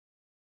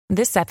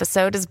This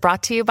episode is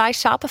brought to you by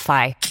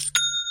Shopify.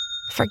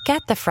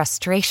 Forget the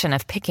frustration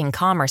of picking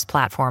commerce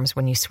platforms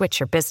when you switch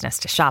your business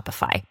to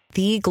Shopify,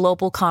 the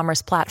global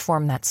commerce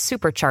platform that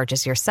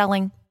supercharges your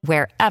selling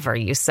wherever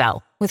you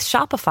sell. With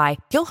Shopify,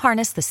 you'll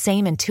harness the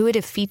same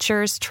intuitive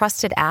features,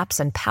 trusted apps,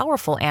 and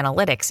powerful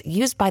analytics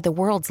used by the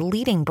world's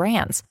leading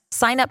brands.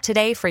 Sign up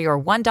today for your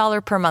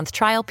 $1 per month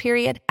trial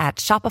period at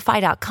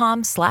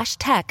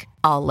shopify.com/tech,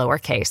 all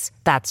lowercase.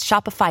 That's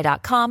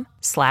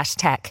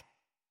shopify.com/tech.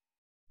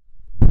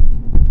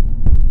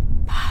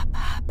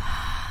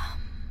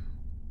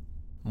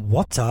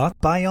 What are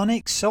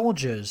bionic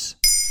soldiers?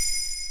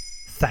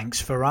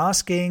 Thanks for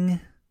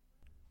asking.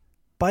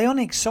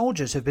 Bionic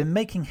soldiers have been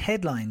making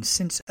headlines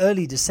since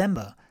early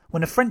December,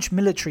 when a French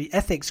military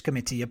ethics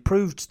committee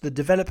approved the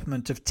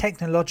development of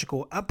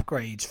technological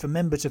upgrades for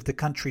members of the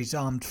country's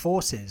armed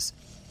forces.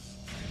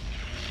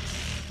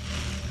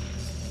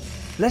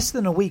 Less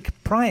than a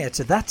week prior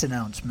to that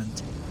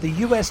announcement, the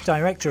US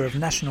Director of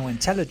National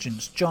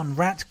Intelligence, John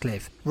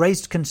Ratcliffe,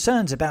 raised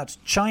concerns about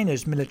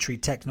China's military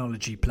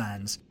technology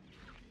plans.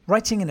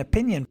 Writing an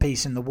opinion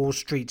piece in the Wall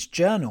Street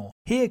Journal,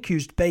 he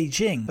accused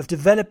Beijing of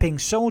developing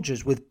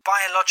soldiers with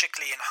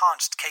biologically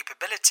enhanced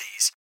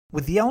capabilities,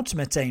 with the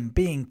ultimate aim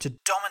being to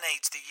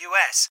dominate the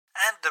US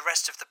and the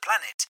rest of the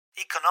planet,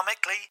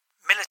 economically,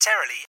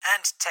 militarily,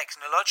 and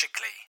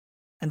technologically.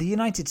 And the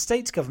United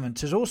States government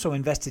has also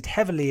invested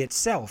heavily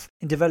itself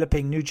in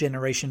developing new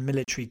generation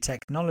military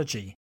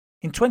technology.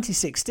 In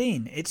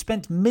 2016, it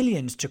spent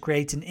millions to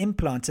create an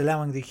implant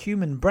allowing the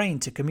human brain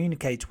to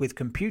communicate with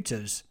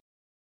computers.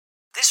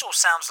 This all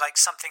sounds like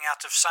something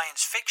out of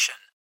science fiction.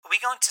 Are we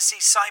going to see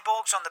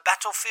cyborgs on the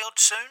battlefield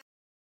soon?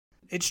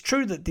 It's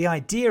true that the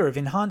idea of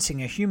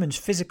enhancing a human's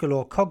physical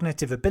or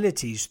cognitive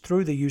abilities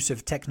through the use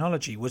of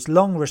technology was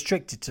long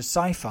restricted to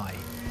sci-fi.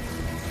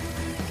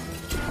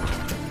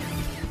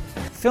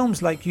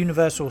 Films like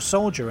Universal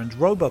Soldier and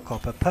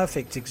RoboCop are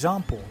perfect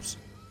examples.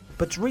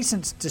 But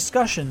recent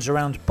discussions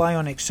around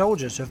bionic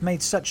soldiers have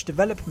made such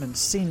developments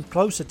seem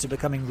closer to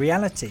becoming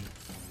reality.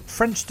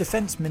 French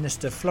Defense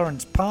Minister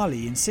Florence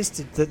Parly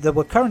insisted that there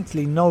were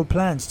currently no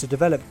plans to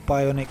develop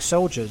bionic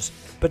soldiers,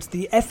 but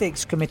the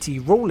Ethics Committee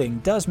ruling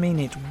does mean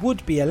it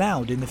would be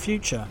allowed in the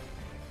future.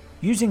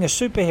 Using a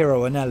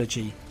superhero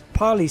analogy,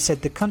 Parly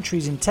said the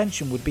country's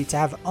intention would be to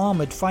have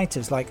armoured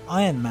fighters like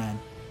Iron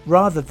Man,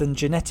 rather than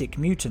genetic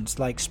mutants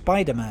like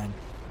Spider-Man.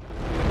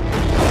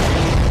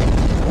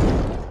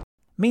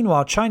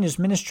 Meanwhile, China's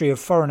Ministry of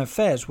Foreign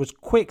Affairs was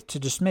quick to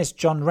dismiss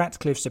John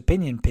Ratcliffe's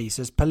opinion piece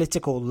as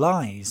political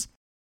lies.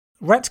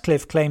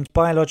 Ratcliffe claimed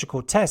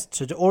biological tests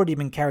had already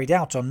been carried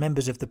out on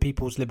members of the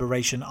People's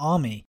Liberation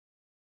Army.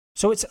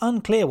 So it's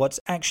unclear what's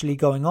actually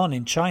going on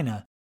in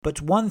China, but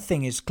one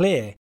thing is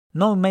clear: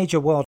 no major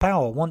world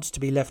power wants to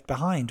be left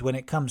behind when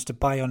it comes to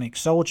bionic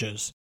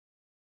soldiers.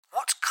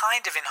 What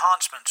kind of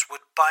enhancements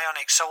would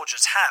bionic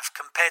soldiers have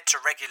compared to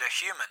regular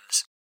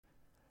humans?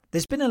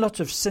 There's been a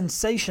lot of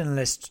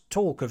sensationalist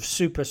talk of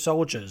super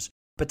soldiers,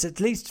 but at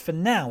least for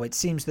now it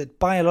seems that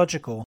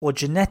biological or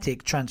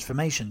genetic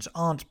transformations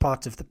aren't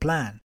part of the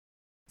plan.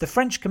 The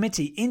French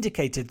committee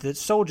indicated that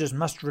soldiers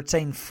must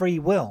retain free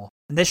will,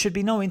 and there should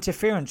be no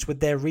interference with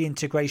their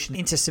reintegration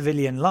into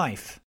civilian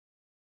life.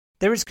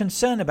 There is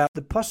concern about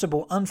the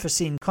possible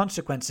unforeseen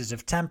consequences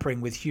of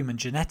tampering with human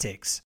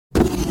genetics.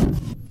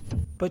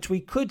 But we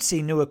could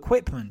see new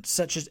equipment,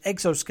 such as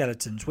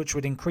exoskeletons which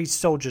would increase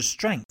soldiers'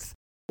 strength,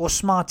 or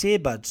smart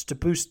earbuds to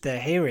boost their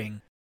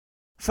hearing.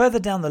 Further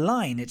down the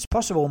line, it's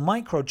possible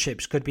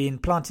microchips could be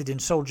implanted in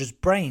soldiers'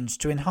 brains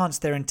to enhance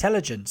their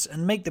intelligence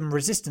and make them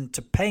resistant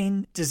to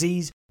pain,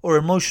 disease, or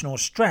emotional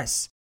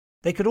stress.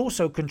 They could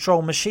also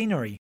control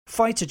machinery,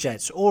 fighter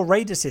jets, or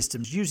radar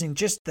systems using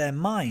just their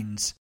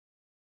minds.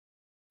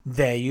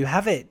 There you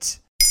have it.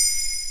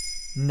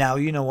 Now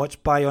you know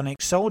what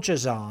bionic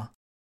soldiers are.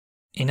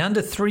 In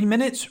under 3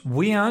 minutes,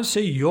 we answer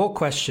your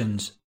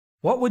questions.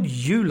 What would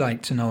you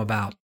like to know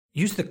about?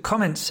 Use the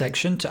comments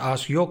section to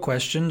ask your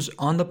questions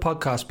on the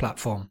podcast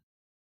platform.